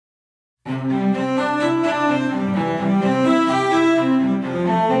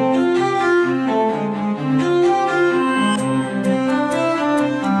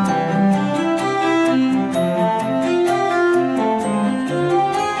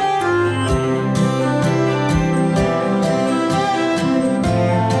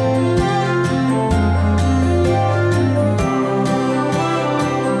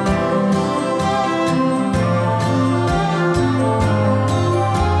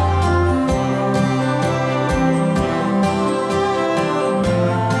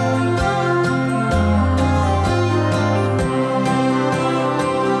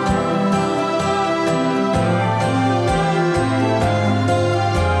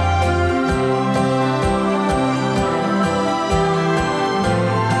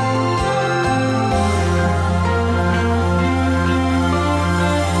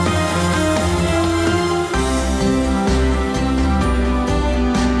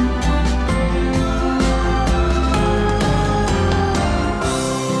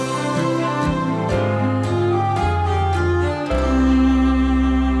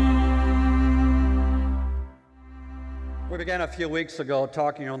a few weeks ago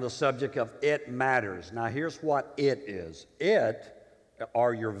talking on the subject of it matters. Now, here's what it is. It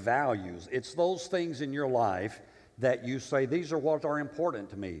are your values. It's those things in your life that you say, these are what are important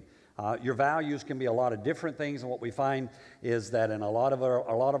to me. Your values can be a lot of different things, and what we find is that in a lot of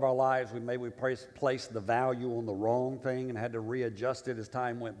our lives, we placed the value on the wrong thing and had to readjust it as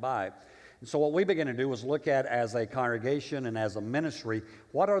time went by. And so what we begin to do is look at, as a congregation and as a ministry,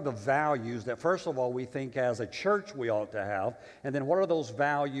 what are the values that, first of all, we think as a church we ought to have, and then what are those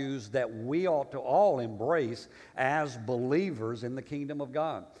values that we ought to all embrace as believers in the kingdom of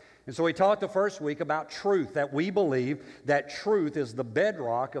God. And so we talked the first week about truth, that we believe that truth is the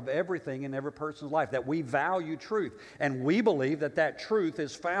bedrock of everything in every person's life, that we value truth, and we believe that that truth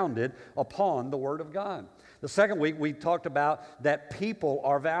is founded upon the Word of God. The second week, we talked about that people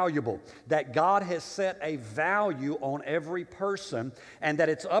are valuable, that God has set a value on every person, and that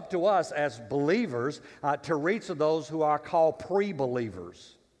it's up to us as believers to reach those who are called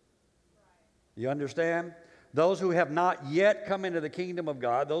pre-believers. You understand? Those who have not yet come into the kingdom of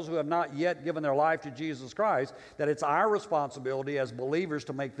God, those who have not yet given their life to Jesus Christ, that it's our responsibility as believers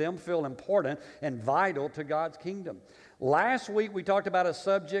to make them feel important and vital to God's kingdom. Last week we talked about a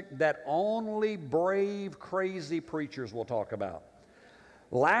subject that only brave, crazy preachers will talk about.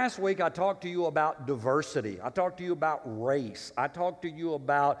 Last week I talked to you about diversity. I talked to you about race. I talked to you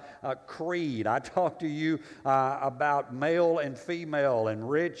about creed. I talked to you about male and female and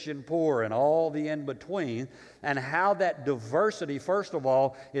rich and poor and all the in-between, and how that diversity, first of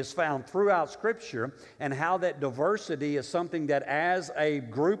all, is found throughout Scripture, and how that diversity is something that as a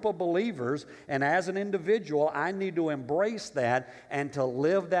group of believers and as an individual, I need to embrace that and to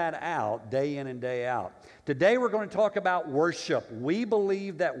live that out day in and day out. Today we're going to talk about worship. We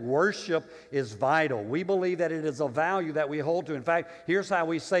believe that worship is vital. We believe that it is a value that we hold to. In fact, here's how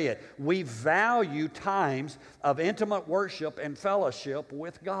we say it. We value times of intimate worship and fellowship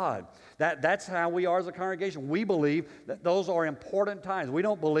with God. That's how we are as a congregation. We believe that those are important times. We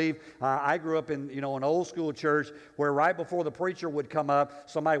don't believe, I grew up in an old school church where right before the preacher would come up,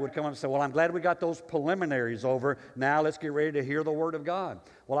 somebody would come up and say, well, I'm glad we got those preliminaries over. Now let's get ready to hear the Word of God.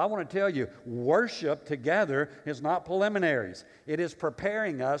 Well, I want to tell you, worship together is not preliminaries. It is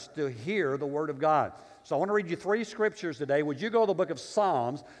preparing us to hear the Word of God. So I want to read you 3 scriptures today. Would you go to the book of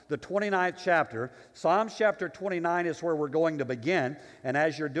Psalms, the 29th chapter? Psalms chapter 29 is where we're going to begin. And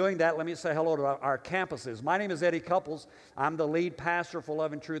as you're doing that, let me say hello to our campuses. My name is Eddie Couples. I'm the lead pastor for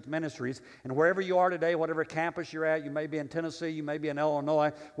Love and Truth Ministries. And wherever you are today, whatever campus you're at, you may be in Tennessee, you may be in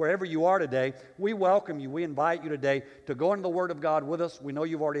Illinois, wherever you are today, we welcome you. We invite you today to go into the Word of God with us. We know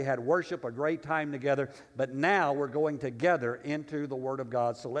you've already had worship, a great time together, but now we're going together into the Word of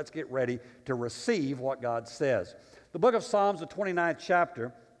God. So let's get ready to receive what God says. The book of Psalms, the 29th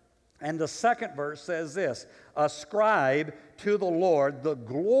chapter, and the second verse says this: ascribe to the Lord the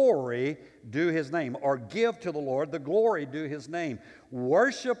glory due His name, or give to the Lord the glory due His name.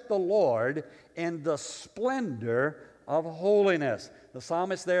 Worship the Lord in the splendor of holiness. The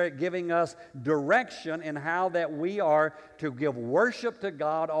psalmist there giving us direction in how that we are to give worship to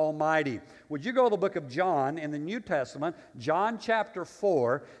God Almighty. Would you go to the book of John in the New Testament, John chapter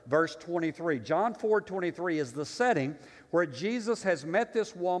 4, verse 23. John 4:23 is the setting where Jesus has met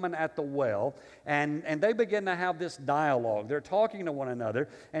this woman at the well, and they begin to have this dialogue. They're talking to one another,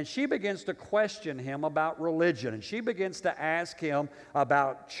 and she begins to question him about religion, and she begins to ask him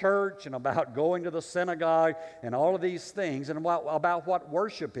about church and about going to the synagogue and all of these things, and about what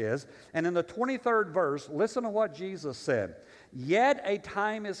worship is. And in the 23rd verse, listen to what Jesus said. Yet a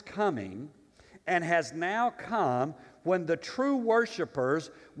time is coming and has now come when the true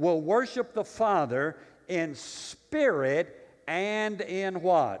worshipers will worship the Father in spirit and in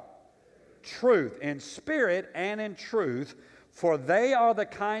what? Truth. In spirit and in truth, for they are the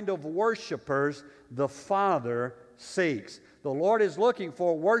kind of worshipers the Father seeks. The Lord is looking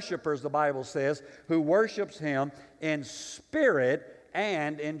for worshipers, the Bible says, who worships Him in spirit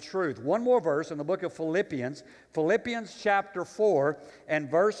and in truth. One more verse in the book of Philippians. Philippians chapter 4 and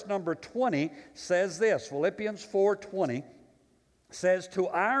verse number 20 says this. Philippians 4:20 says, to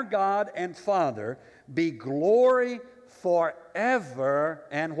our God and Father be glory forever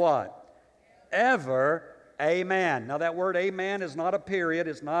and what? Ever. Amen. Now that word amen is not a period.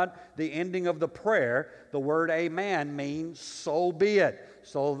 It's not the ending of the prayer. The word amen means so be it.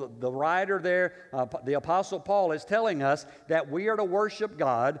 So the writer there, the Apostle Paul, is telling us that we are to worship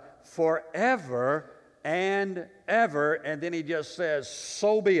God forever and ever. And then he just says,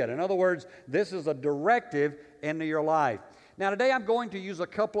 so be it. In other words, this is a directive into your life. Now, today I'm going to use a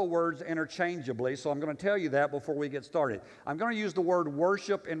couple of words interchangeably, so I'm going to tell you that before we get started. I'm going to use the word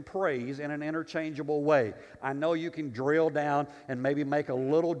worship and praise in an interchangeable way. I know you can drill down and maybe make a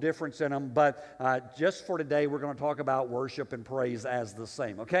little difference in them, but just for today, we're going to talk about worship and praise as the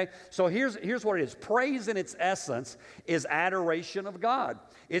same, okay? So here's what it is. Praise in its essence is adoration of God.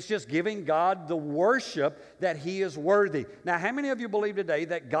 It's just giving God the worship that He is worthy. Now, how many of you believe today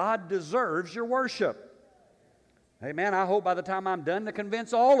that God deserves your worship? Amen. I hope by the time I'm done to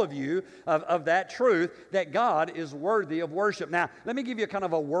convince all of you of that truth, that God is worthy of worship. Now, let me give you kind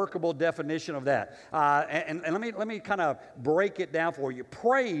of a workable definition of that. And let me kind of break it down for you.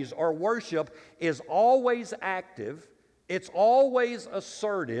 Praise or worship is always active. It's always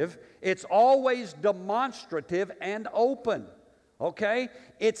assertive. It's always demonstrative and open. Okay?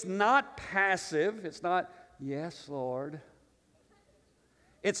 It's not passive. It's not, yes, Lord.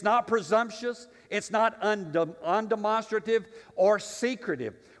 It's not presumptuous. It's not undemonstrative or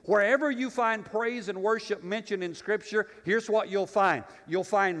secretive. Wherever you find praise and worship mentioned in Scripture, here's what you'll find. You'll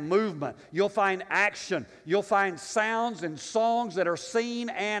find movement. You'll find action. You'll find sounds and songs that are seen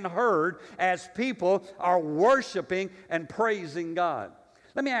and heard as people are worshiping and praising God.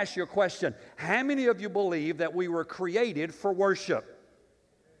 Let me ask you a question. How many of you believe that we were created for worship?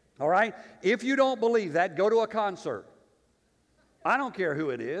 All right? If you don't believe that, go to a concert. I don't care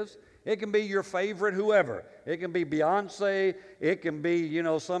who it is. It can be your favorite whoever. It can be Beyonce. It can be,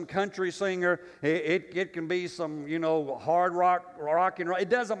 some country singer. It can be some, hard rock and roll.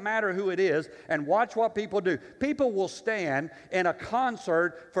 It doesn't matter who it is. And watch what people do. People will stand in a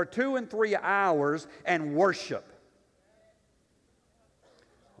concert for 2 and 3 hours and worship.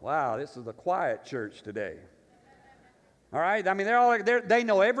 Wow, this is a quiet church today. All right? I mean, they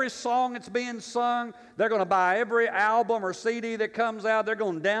know every song that's being sung. They're going to buy every album or CD that comes out. They're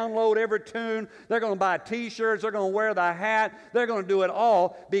going to download every tune. They're going to buy T-shirts. They're going to wear the hat. They're going to do it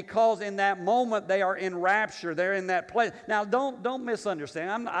all because in that moment they are in rapture. They're in that place. Now, don't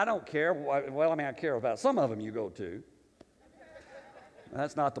misunderstand. I don't care. Well, I care about some of them you go to.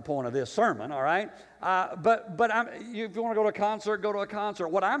 That's not the point of this sermon, all right? But if you want to go to a concert, go to a concert.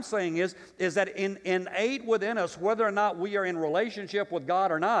 What I'm saying is that innate within us, whether or not we are in relationship with God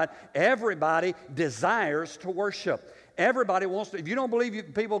or not, everybody desires to worship. Everybody wants to. If you don't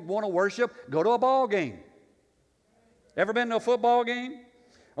believe people want to worship, go to a ball game. Ever been to a football game?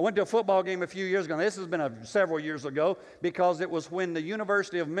 I went to a football game a few years ago. This has been several years ago because it was when the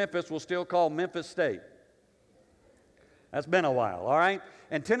University of Memphis was still called Memphis State. That's been a while, all right?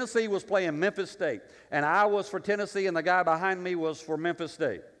 And Tennessee was playing Memphis State. And I was for Tennessee, and the guy behind me was for Memphis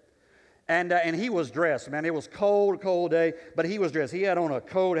State. And he was dressed, man. It was cold day, but he was dressed. He had on a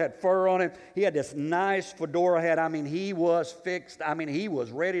coat, had fur on him. He had this nice fedora hat. I mean, he was fixed. I mean, he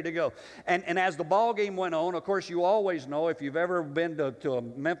was ready to go. And as the ball game went on, of course, you always know, if you've ever been to a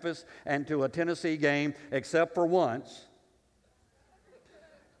Memphis and to a Tennessee game, except for once,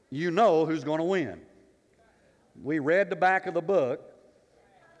 you know who's going to win. We read the back of the book,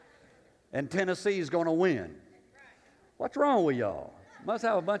 and Tennessee's going to win. What's wrong with y'all? Must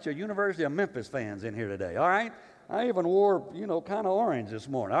have a bunch of University of Memphis fans in here today, all right? I even wore, kind of orange this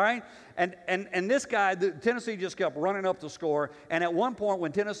morning, all right? And this guy, Tennessee just kept running up the score, and at one point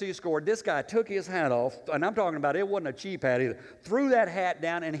when Tennessee scored, this guy took his hat off, and I'm talking about it wasn't a cheap hat either, threw that hat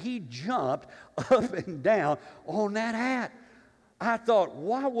down, and he jumped up and down on that hat. I thought,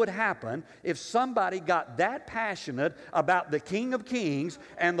 what would happen if somebody got that passionate about the King of Kings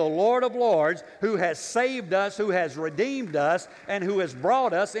and the Lord of Lords, who has saved us, who has redeemed us, and who has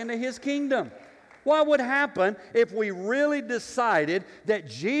brought us into His kingdom? What would happen if we really decided that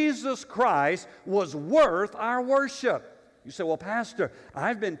Jesus Christ was worth our worship? You say, well, Pastor,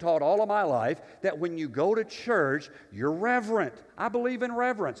 I've been taught all of my life that when you go to church, you're reverent. I believe in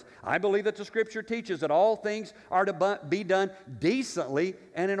reverence. I believe that the Scripture teaches that all things are to be done decently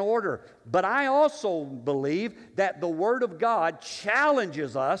and in order. But I also believe that the Word of God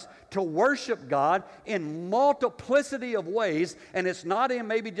challenges us to worship God in multiplicity of ways, and it's not in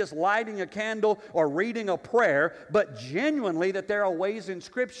maybe just lighting a candle or reading a prayer, but genuinely that there are ways in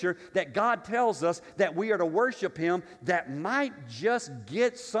Scripture that God tells us that we are to worship Him that might just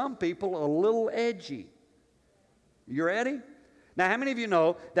get some people a little edgy. You ready? Now, how many of you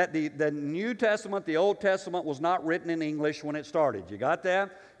know that the New Testament, the Old Testament, was not written in English when it started? You got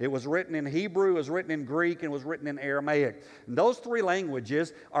that? It was written in Hebrew, it was written in Greek, and it was written in Aramaic. And those three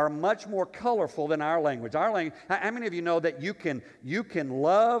languages are much more colorful than our language. Our language. How many of you know that you can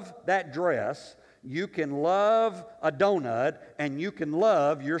love that dress, you can love a donut, and you can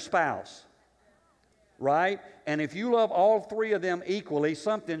love your spouse? Right? And if you love all three of them equally,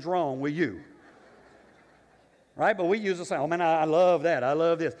 something's wrong with you. Right? But we use the same. Oh, man, I love that. I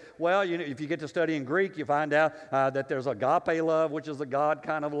love this. Well, if you get to study in Greek, you find out that there's agape love, which is the God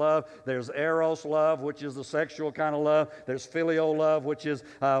kind of love. There's eros love, which is the sexual kind of love. There's filial love, which is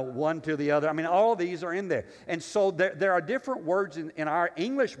one to the other. I mean, all of these are in there. And so there are different words in our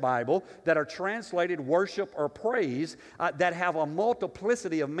English Bible that are translated worship or praise that have a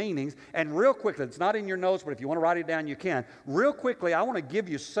multiplicity of meanings. And real quickly, it's not in your notes, but if you want to write it down, you can. Real quickly, I want to give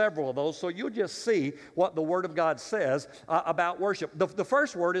you several of those so you'll just see what the Word of God says about worship. The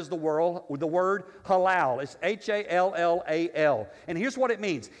first word is the word halal. It's Hallal. And here's what it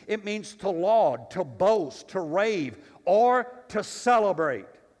means. It means to laud, to boast, to rave, or to celebrate.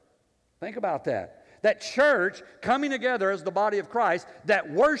 Think about that. That church coming together as the body of Christ,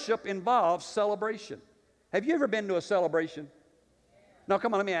 that worship involves celebration. Have you ever been to a celebration? Now,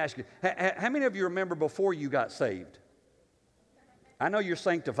 come on, let me ask you. How many of you remember before you got saved? I know you're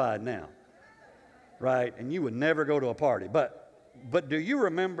sanctified now. Right, and you would never go to a party. But do you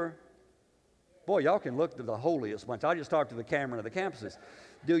remember? Boy, y'all can look to the holiest bunch. I just talked to the camera of the campuses.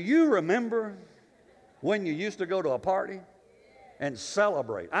 Do you remember when you used to go to a party and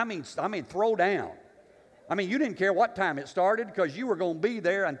celebrate? I mean, throw down. I mean, you didn't care what time it started because you were going to be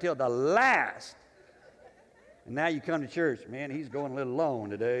there until the last. And now you come to church. Man, he's going a little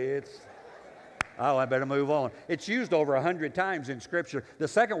long today. Oh, I better move on. It's used over 100 times in Scripture. The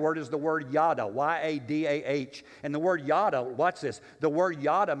second word is the word yada, Y-A-D-A-H. And the word yada, watch this. The word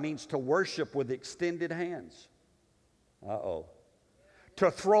yada means to worship with extended hands. Uh-oh. To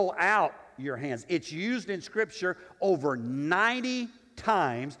throw out your hands. It's used in Scripture over 90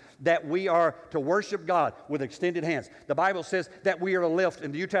 times that we are to worship God with extended hands. The Bible says that we are to lift,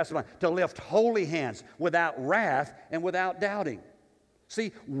 in the New Testament, to lift holy hands without wrath and without doubting.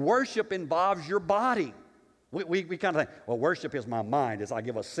 See, worship involves your body. We kind of think, well, worship is my mind as I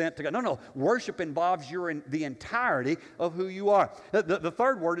give assent to God. No, worship involves the entirety of who you are. The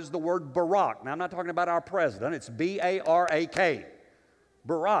third word is the word Barak. Now, I'm not talking about our president. It's B-A-R-A-K.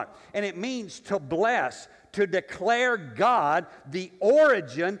 Barak. And it means to bless, to declare God the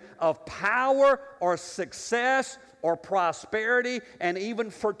origin of power or success or prosperity and even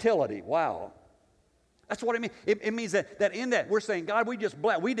fertility. Wow. That's what it means. It means that in that we're saying, God, we just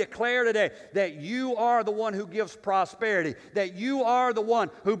bless. We declare today that you are the one who gives prosperity, that you are the one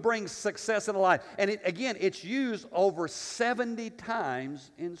who brings success in life. And it's used over 70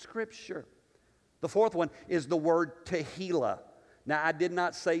 times in Scripture. The fourth one is the word tehillah. Now, I did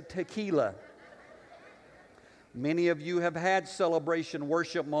not say tequila. Many of you have had celebration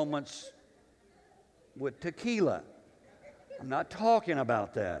worship moments with tequila. I'm not talking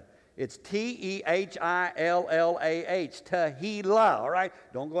about that. It's Tehillah, tehillah, all right?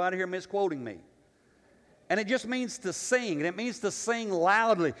 Don't go out of here misquoting me. And it just means to sing, and it means to sing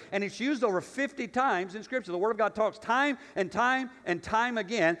loudly. And it's used over 50 times in Scripture. The Word of God talks time and time and time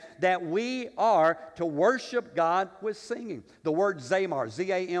again that we are to worship God with singing. The word zamar,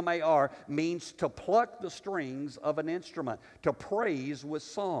 Z-A-M-A-R, means to pluck the strings of an instrument, to praise with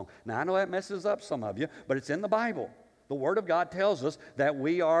song. Now, I know that messes up some of you, but it's in the Bible. The Word of God tells us that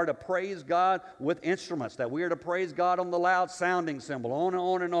we are to praise God with instruments, that we are to praise God on the loud sounding cymbal, on and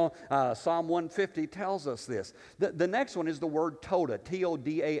on and on. Psalm 150 tells us this. The next one is the word todah,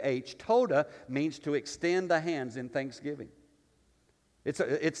 T-O-D-A-H. Todah means to extend the hands in thanksgiving.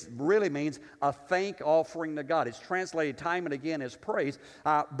 It really means a thank offering to God. It's translated time and again as praise,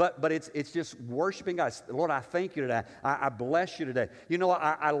 but it's just worshiping God. Lord, I thank you today. I bless you today. You know,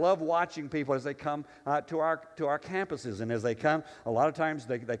 I love watching people as they come to our campuses, and as they come, a lot of times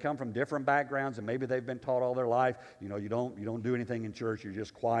they come from different backgrounds, and maybe they've been taught all their life. You know, you don't do anything in church. You're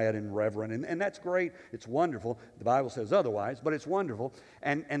just quiet and reverent, and that's great. It's wonderful. The Bible says otherwise, but it's wonderful.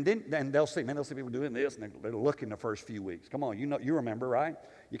 And then they'll see people doing this, and they're looking the first few weeks. Come on, you remember. Right?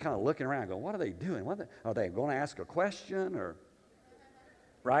 You're kind of looking around going, what are they doing? Are they going to ask a question? Or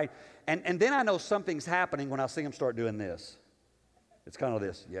right? And then I know something's happening when I see them start doing this. It's kind of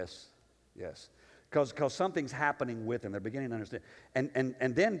this, yes. Because something's happening with them. They're beginning to understand.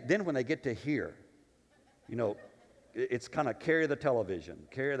 And then when they get to here, you know, it's kind of carry the television.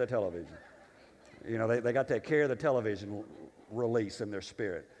 You know, they got that carry the television release in their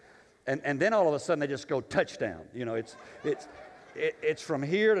spirit. And then all of a sudden they just go touchdown. You know, it's from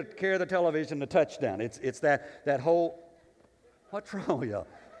here to carry the television to touchdown. It's that whole, what's wrong with y'all?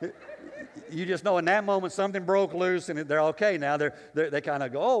 You just know in that moment something broke loose and they're okay now. They kind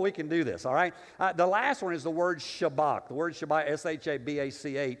of go, oh, we can do this, all right? The last one is the word Shabach. The word Shabach,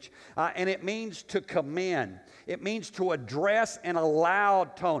 S-H-A-B-A-C-H. And it means to commend. It means to address in a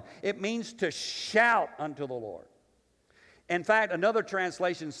loud tone. It means to shout unto the Lord. In fact, another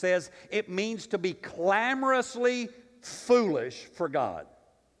translation says it means to be clamorously foolish for God.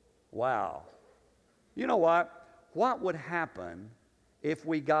 Wow. You know what? What would happen if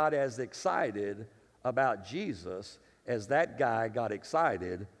we got as excited about Jesus as that guy got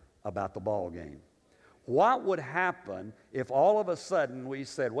excited about the ball game? What would happen if all of a sudden we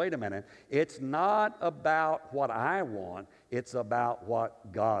said, wait a minute, it's not about what I want, it's about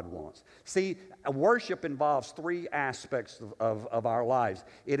what God wants. See, worship involves three aspects of our lives.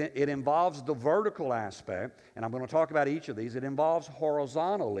 It involves the vertical aspect, and I'm going to talk about each of these. It involves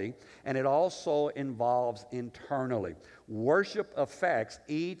horizontally, and it also involves internally. Worship affects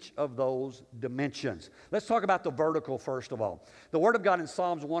each of those dimensions. Let's talk about the vertical first of all. The Word of God in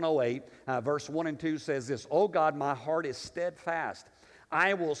Psalms 108, verse 1 and 2 says this, "O God, my heart is steadfast.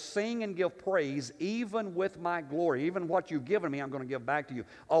 I will sing and give praise even with my glory." Even what you've given me, I'm going to give back to you.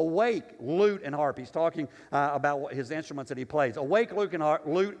 Awake, lute and harp. He's talking about his instruments that he plays. Awake,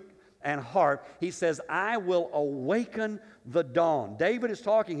 lute and harp. He says, I will awaken the dawn. David is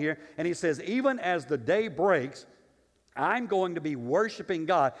talking here, and he says, even as the day breaks, I'm going to be worshiping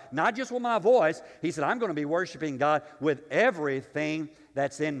God, not just with my voice. He said, I'm going to be worshiping God with everything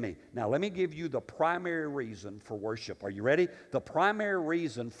that's in me. Now, let me give you the primary reason for worship. Are you ready? The primary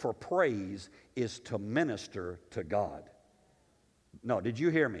reason for praise is to minister to God. No, did you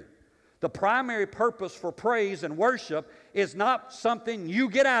hear me? The primary purpose for praise and worship is not something you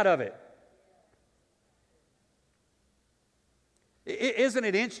get out of it. Isn't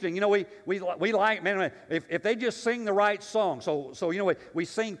it interesting? You know, we like, man, if they just sing the right song. So you know, we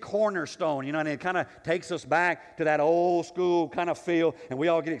sing Cornerstone, you know, and it kind of takes us back to that old school kind of feel, and we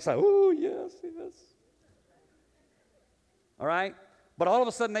all get excited. Oh, yes, yes. All right? But all of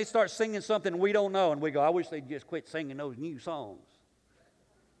a sudden they start singing something we don't know, and we go, I wish they'd just quit singing those new songs.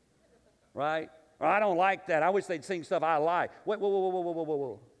 Right? Or I don't like that. I wish they'd sing stuff I like. Wait,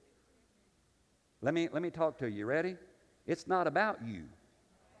 whoa. Let me talk to you. Ready? It's not about you.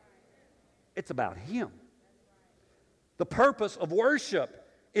 It's about Him. The purpose of worship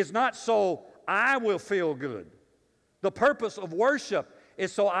is not so I will feel good. The purpose of worship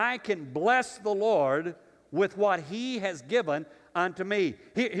is so I can bless the Lord with what He has given unto me.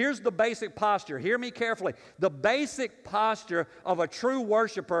 Here's the basic posture. Hear me carefully. The basic posture of a true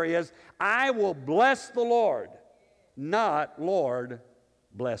worshiper is, I will bless the Lord, not Lord,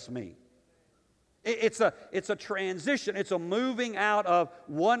 bless me. It's a transition. It's a moving out of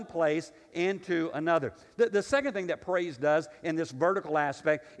one place into another. The second thing that praise does in this vertical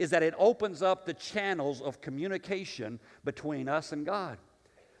aspect is that it opens up the channels of communication between us and God.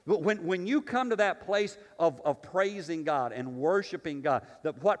 When you come to that place of praising God and worshiping God,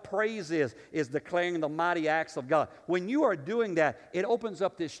 what praise is declaring the mighty acts of God. When you are doing that, it opens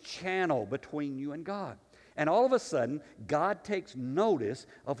up this channel between you and God. And all of a sudden, God takes notice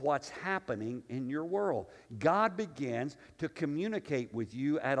of what's happening in your world. God begins to communicate with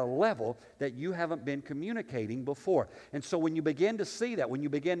you at a level that you haven't been communicating before. And so when you begin to see that, when you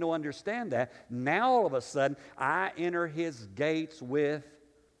begin to understand that, now all of a sudden, I enter His gates with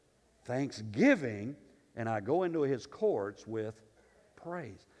thanksgiving, and I go into His courts with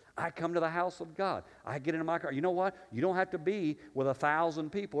praise. I come to the house of God. I get into my car. You know what? You don't have to be with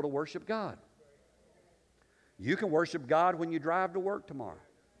 1,000 people to worship God. You can worship God when you drive to work tomorrow.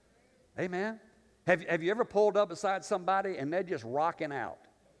 Amen. Have you ever pulled up beside somebody and they're just rocking out?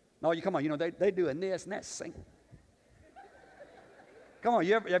 No, you come on. You know they doing this and that's singing. Come on.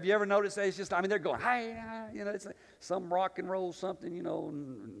 Have you ever noticed that? It's just, I mean, they're going, hey, you know, it's some rock and roll something, you know,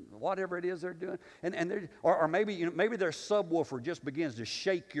 whatever it is they're doing, and they're, or maybe maybe their subwoofer just begins to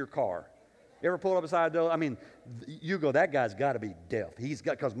shake your car. You ever pull up beside those? I mean, you go, that guy's got to be deaf. He's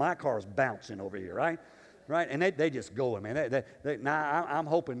got, because my car's bouncing over here, right? Right, and they just going, man. Now, I'm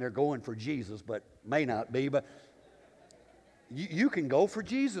hoping they're going for Jesus, but may not be. But you can go for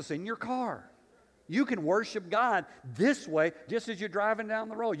Jesus in your car. You can worship God this way, just as you're driving down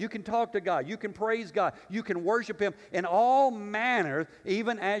the road. You can talk to God. You can praise God. You can worship Him in all manners,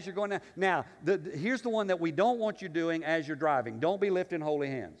 even as you're going down. Now, here's the one that we don't want you doing as you're driving. Don't be lifting holy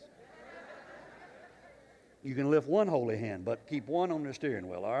hands. You can lift one holy hand, but keep one on the steering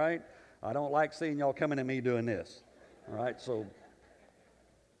wheel, all right? I don't like seeing y'all coming at me doing this. All right, so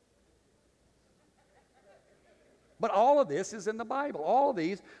But all of this is in the Bible. All of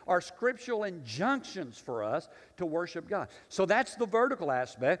these are scriptural injunctions for us to worship God. So that's the vertical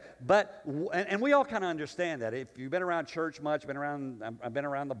aspect. And we all kind of understand that. If you've been around church much, I've been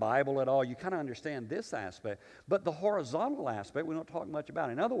around the Bible at all, you kind of understand this aspect. But the horizontal aspect, we don't talk much about.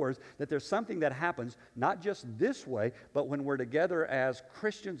 In other words, that there's something that happens not just this way, but when we're together as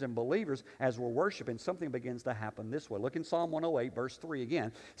Christians and believers, as we're worshiping, something begins to happen this way. Look in Psalm 108, verse 3 again.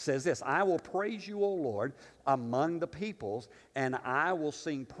 It says this, I will praise you, O Lord, among the peoples, and I will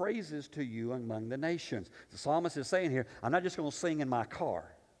sing praises to you among the nations. The psalmist is saying here, I'm not just going to sing in my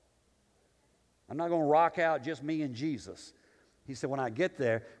car. I'm not going to rock out just me and Jesus. He said, when I get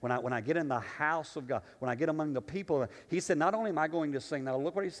there, when I get in the house of God, when I get among the people, he said, not only am I going to sing, now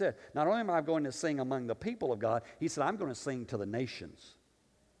look what he said, not only am I going to sing among the people of God, he said, I'm going to sing to the nations.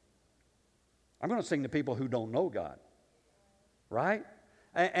 I'm going to sing to people who don't know God. Right?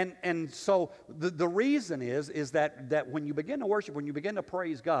 And so the reason is that when you begin to worship, when you begin to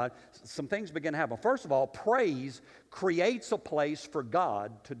praise God, some things begin to happen. First of all, praise creates a place for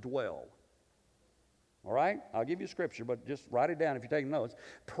God to dwell. All right? I'll give you scripture, but just write it down if you're taking notes.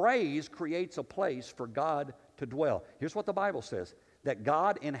 Praise creates a place for God to dwell. Here's what the Bible says, that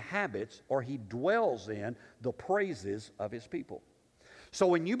God inhabits, or He dwells in, the praises of His people. So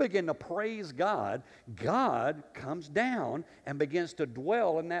when you begin to praise God, God comes down and begins to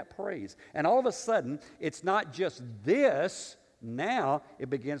dwell in that praise. And all of a sudden, it's not just this, now it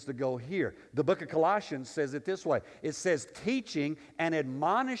begins to go here. The book of Colossians says it this way. It says, teaching and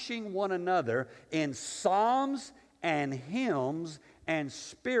admonishing one another in psalms and hymns and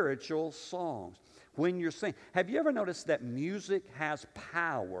spiritual songs. When you're singing, have you ever noticed that music has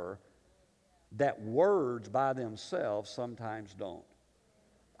power that words by themselves sometimes don't?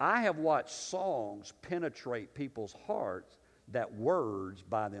 I have watched songs penetrate people's hearts that words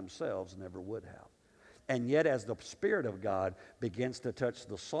by themselves never would have. And yet, as the Spirit of God begins to touch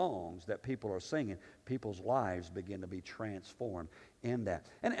the songs that people are singing, people's lives begin to be transformed in that.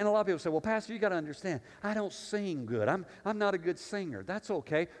 And a lot of people say, well, Pastor, you got to understand, I don't sing good. I'm not a good singer. That's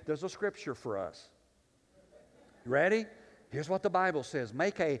okay. There's a scripture for us. You ready? Here's what the Bible says.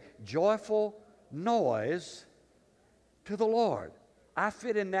 Make a joyful noise to the Lord. I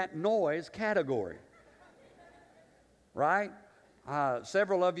fit in that noise category, right?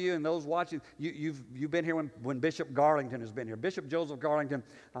 Several of you and those watching, you've been here when Bishop Garlington has been here. Bishop Joseph Garlington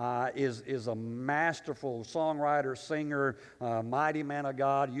is a masterful songwriter, singer, mighty man of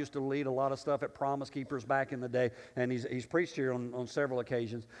God. Used to lead a lot of stuff at Promise Keepers back in the day, and he's preached here on several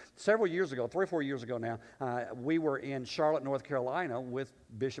occasions. Several years ago, 3 or 4 years ago now, we were in Charlotte, North Carolina with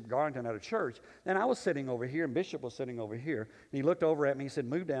Bishop Garlington at a church, and I was sitting over here, and Bishop was sitting over here, and he looked over at me, he said,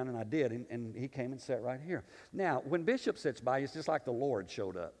 move down, and I did, and he came and sat right here. Now, when Bishop sits by, it's just like the Lord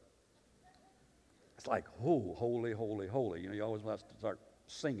showed up. It's like, oh, holy, holy, holy. You know, you always must start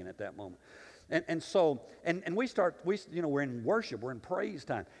singing at that moment. And so we're in worship, we're in praise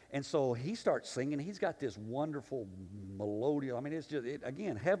time. And so he starts singing. He's got this wonderful melodious, I mean, it's just,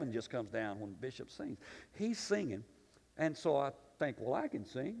 again, heaven just comes down when Bishop sings. He's singing. And so I think, well, I can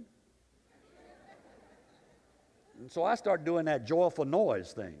sing. And so I start doing that joyful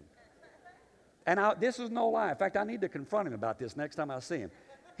noise thing. And this is no lie. In fact, I need to confront him about this next time I see him.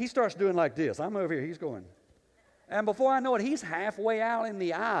 He starts doing like this. I'm over here. He's going. And before I know it, he's halfway out in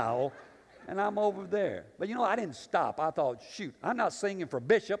the aisle, and I'm over there. But you know, I didn't stop. I thought, shoot, I'm not singing for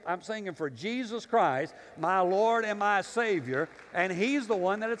Bishop. I'm singing for Jesus Christ, my Lord and my Savior, and He's the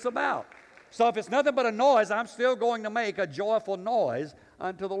one that it's about. So if it's nothing but a noise, I'm still going to make a joyful noise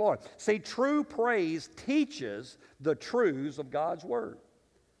unto the Lord. See, true praise teaches the truths of God's Word.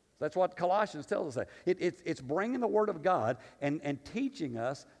 That's what Colossians tells us. It's bringing the Word of God and teaching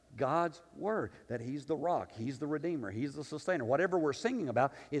us God's Word, that He's the rock, He's the Redeemer, He's the Sustainer. Whatever we're singing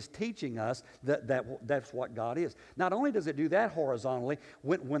about is teaching us that's what God is. Not only does it do that horizontally,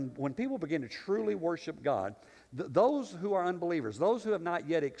 when people begin to truly worship God, those who are unbelievers, those who have not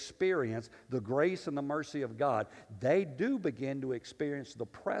yet experienced the grace and the mercy of God, they do begin to experience the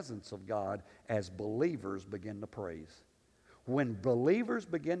presence of God as believers begin to praise. When believers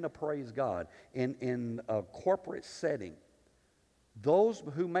begin to praise God in a corporate setting, those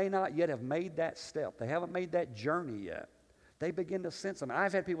who may not yet have made that step, they haven't made that journey yet, they begin to sense them.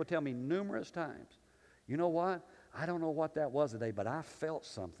 I've had people tell me numerous times, you know what? I don't know what that was today, but I felt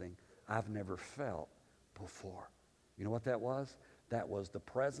something I've never felt before. You know what that was? That was the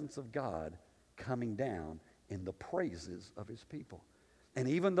presence of God coming down in the praises of His people. And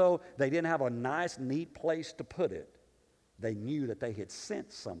even though they didn't have a nice, neat place to put it, they knew that they had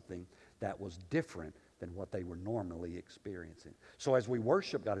sensed something that was different than what they were normally experiencing. So as we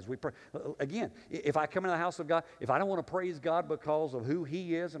worship God, as we pray, again, if I come into the house of God, if I don't want to praise God because of who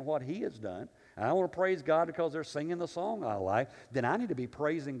He is and what He has done, and I want to praise God because they're singing the song I like, then I need to be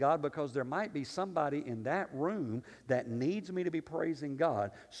praising God because there might be somebody in that room that needs me to be praising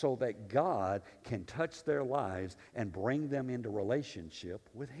God so that God can touch their lives and bring them into relationship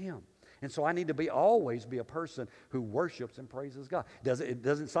with Him. And so I need to always be a person who worships and praises God. It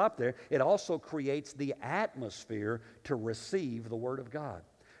doesn't stop there. It also creates the atmosphere to receive the Word of God.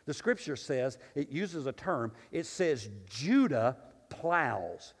 The Scripture says, it uses a term, it says Judah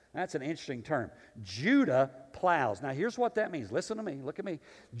plows. That's an interesting term. Judah plows. Now, here's what that means. Listen to me. Look at me.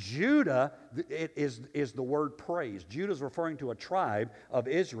 Judah is the word praise. Judah is referring to a tribe of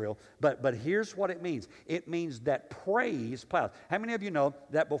Israel. But here's what it means. It means that praise plows. How many of you know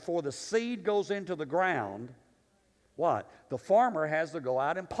that before the seed goes into the ground, what? The farmer has to go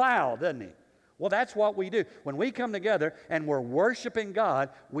out and plow, doesn't he? Well, that's what we do. When we come together and we're worshiping God,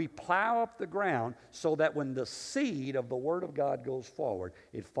 we plow up the ground so that when the seed of the Word of God goes forward,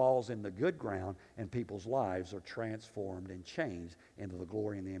 it falls in the good ground and people's lives are transformed and changed into the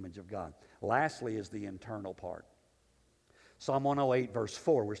glory and the image of God. Lastly is the internal part. Psalm 108, verse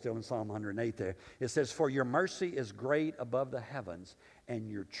 4, we're still in Psalm 108 there. It says, "For your mercy is great above the heavens,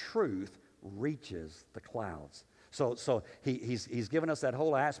 and your truth reaches the clouds." So he's given us that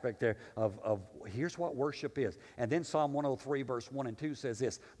whole aspect there of here's what worship is. And then Psalm 103, verse 1 and 2 says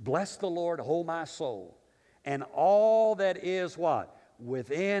this, "Bless the Lord, O my soul, and all that is" what?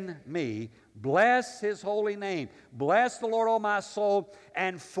 "Within me. Bless His holy name. Bless the Lord, O my soul,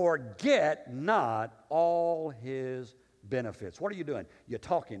 and forget not all His benefits." What are you doing? You're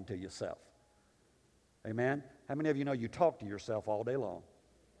talking to yourself. Amen? How many of you know you talk to yourself all day long?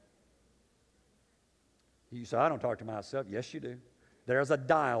 You say, "I don't talk to myself." Yes, you do. There's a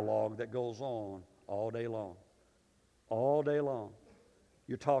dialogue that goes on all day long. All day long.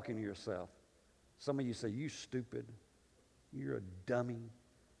 You're talking to yourself. Some of you say, "You stupid. You're a dummy.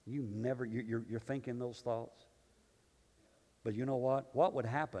 You're thinking those thoughts." But you know what? What would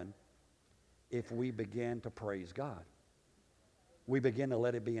happen if we began to praise God? We begin to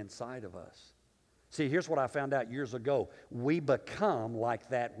let it be inside of us. See, here's what I found out years ago. We become like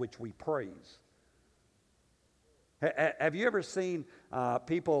that which we praise. Have you ever seen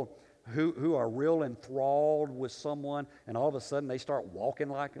people who are real enthralled with someone and all of a sudden they start walking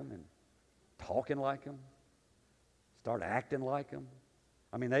like them and talking like them, start acting like them?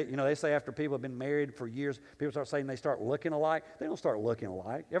 I mean, they say after people have been married for years, people start saying they start looking alike. They don't start looking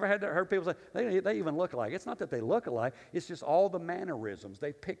alike. You ever heard people say they even look alike? It's not that they look alike. It's just all the mannerisms.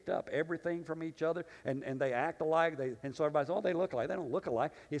 They picked up everything from each other, and they act alike. And so everybody says, "Oh, they look alike." They don't look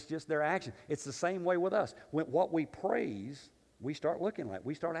alike. It's just their action. It's the same way with us. When what we praise, we start looking like,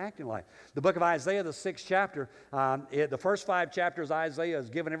 we start acting like. The book of Isaiah, the 6th chapter, the first 5 chapters, Isaiah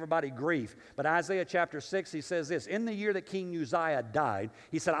is giving everybody grief. But Isaiah chapter 6, he says this, "In the year that King Uzziah died,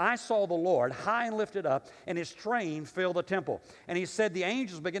 he said, I saw the Lord high and lifted up, and His train filled the temple. And he said, the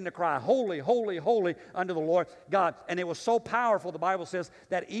angels began to cry, Holy, holy, holy unto the Lord God. And it was so powerful, the Bible says,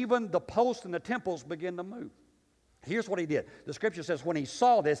 that even the posts and the temples began to move." Here's what he did. The Scripture says when he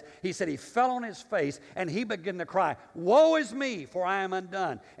saw this, he said he fell on his face and he began to cry, "Woe is me, for I am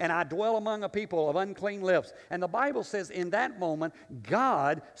undone, and I dwell among a people of unclean lips." And the Bible says in that moment,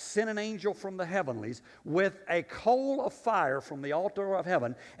 God sent an angel from the heavenlies with a coal of fire from the altar of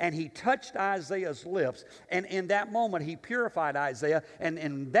heaven, and he touched Isaiah's lips, and in that moment he purified Isaiah, and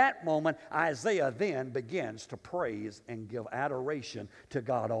in that moment Isaiah then begins to praise and give adoration to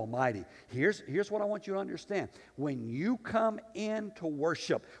God Almighty. Here's what I want you to understand. When you come into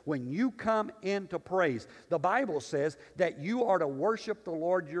worship, when you come into praise, the Bible says that you are to worship the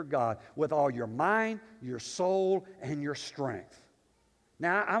Lord your God with all your mind, your soul, and your strength.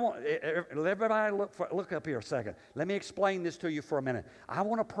 Now, I want everybody look up here a second. Let me explain this to you for a minute. I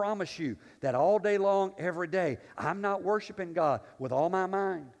want to promise you that all day long, every day, I'm not worshiping God with all my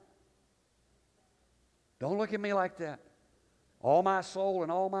mind. Don't look at me like that. All my soul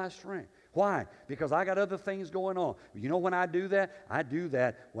and all my strength. Why? Because I got other things going on. You know when I do that? I do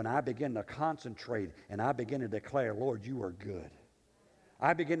that when I begin to concentrate and I begin to declare, "Lord, you are good."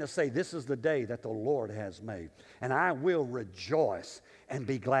 I begin to say, "This is the day that the Lord has made, and I will rejoice and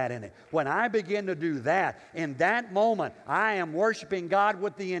be glad in it." When I begin to do that, in that moment, I am worshiping God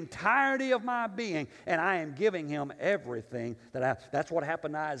with the entirety of my being, and I am giving Him everything that I have. That's what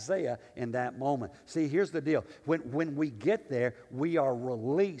happened to Isaiah in that moment. See, here's the deal. When we get there, we are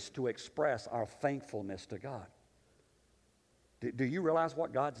released to express our thankfulness to God. Do you realize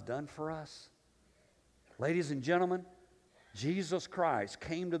what God's done for us? Ladies and gentlemen, Jesus Christ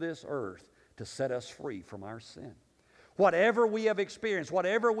came to this earth to set us free from our sin. Whatever we have experienced,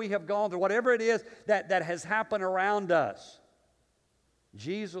 whatever we have gone through, whatever it is that has happened around us,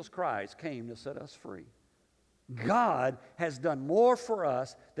 Jesus Christ came to set us free. God has done more for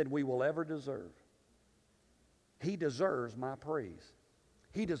us than we will ever deserve. He deserves my praise.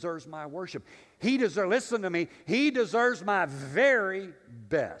 He deserves my worship. Listen to me, He deserves my very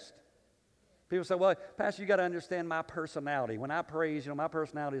best. People say, well, Pastor, you got to understand my personality. When I praise, my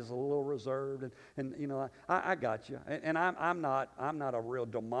personality is a little reserved, and I got you. And I'm not a real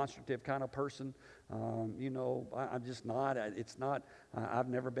demonstrative kind of person. I'm just not. It's not. I've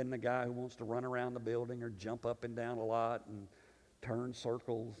never been the guy who wants to run around the building or jump up and down a lot and turn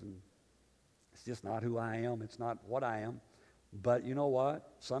circles. And it's just not who I am. It's not what I am. But you know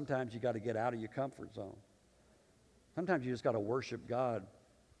what? Sometimes you got to get out of your comfort zone. Sometimes you just got to worship God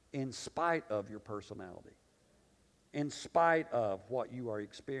in spite of your personality, in spite of what you are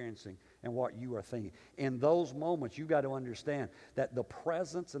experiencing and what you are thinking. In those moments, you've got to understand that the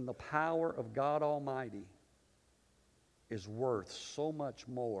presence and the power of God Almighty is worth so much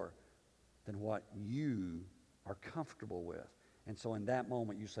more than what you are comfortable with. And so in that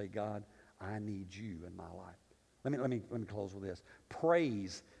moment, you say, God, I need you in my life. Let me close with this.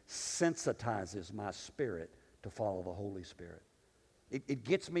 Praise sensitizes my spirit to follow the Holy Spirit. It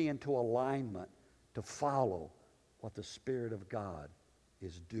gets me into alignment to follow what the Spirit of God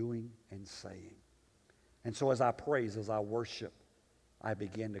is doing and saying. And so as I praise, as I worship, I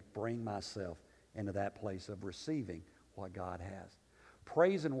begin to bring myself into that place of receiving what God has.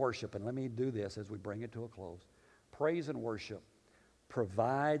 Praise and worship, and let me do this as we bring it to a close. Praise and worship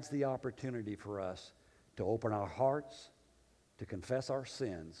provides the opportunity for us to open our hearts, to confess our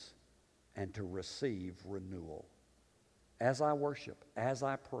sins, and to receive renewal. As I worship, as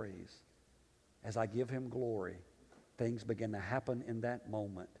I praise, as I give Him glory, things begin to happen in that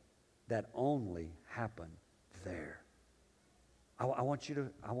moment that only happen there. I want you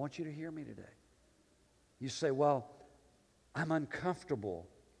to hear me today. You say, well, I'm uncomfortable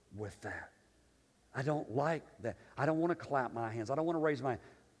with that. I don't like that. I don't want to clap my hands. I don't want to raise my hand.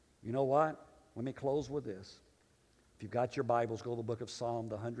 You know what? Let me close with this. If you've got your Bibles, go to the book of Psalm,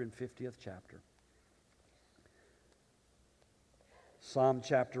 the 150th chapter. Psalm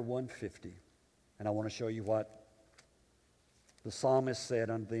chapter 150. And I want to show you what the psalmist said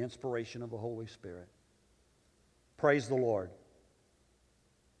under the inspiration of the Holy Spirit. Praise the Lord.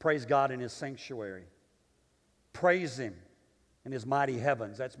 Praise God in His sanctuary. Praise Him in His mighty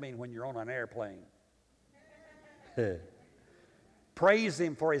heavens. That's mean when you're on an airplane. Praise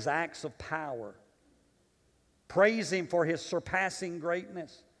Him for His acts of power. Praise Him for His surpassing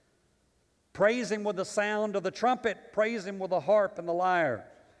greatness. Praise Him with the sound of the trumpet. Praise Him with the harp and the lyre.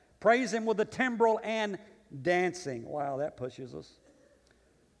 Praise Him with the timbrel and dancing. Wow, that pushes us.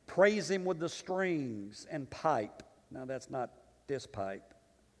 Praise Him with the strings and pipe. Now that's not this pipe.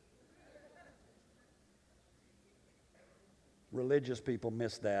 Religious people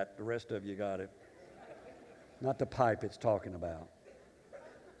miss that. The rest of you got it. Not the pipe it's talking about.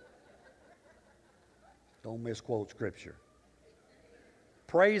 Don't misquote Scripture.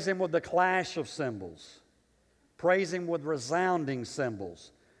 Praise Him with the clash of cymbals. Praise Him with resounding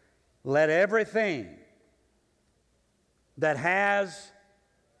cymbals. Let everything that has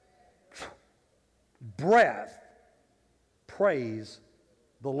breath praise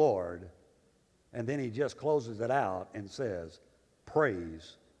the Lord. And then He just closes it out and says,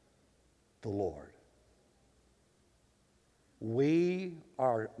 praise the Lord. We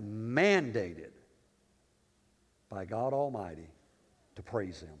are mandated by God Almighty to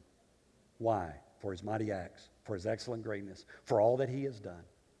praise Him. Why? For His mighty acts, for His excellent greatness, for all that He has done,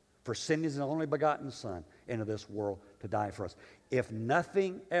 for sending His only begotten Son into this world to die for us. If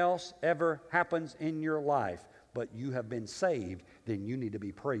nothing else ever happens in your life but you have been saved, then you need to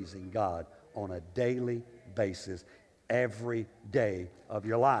be praising God on a daily basis, every day of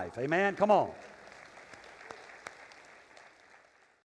your life. Amen? Come on.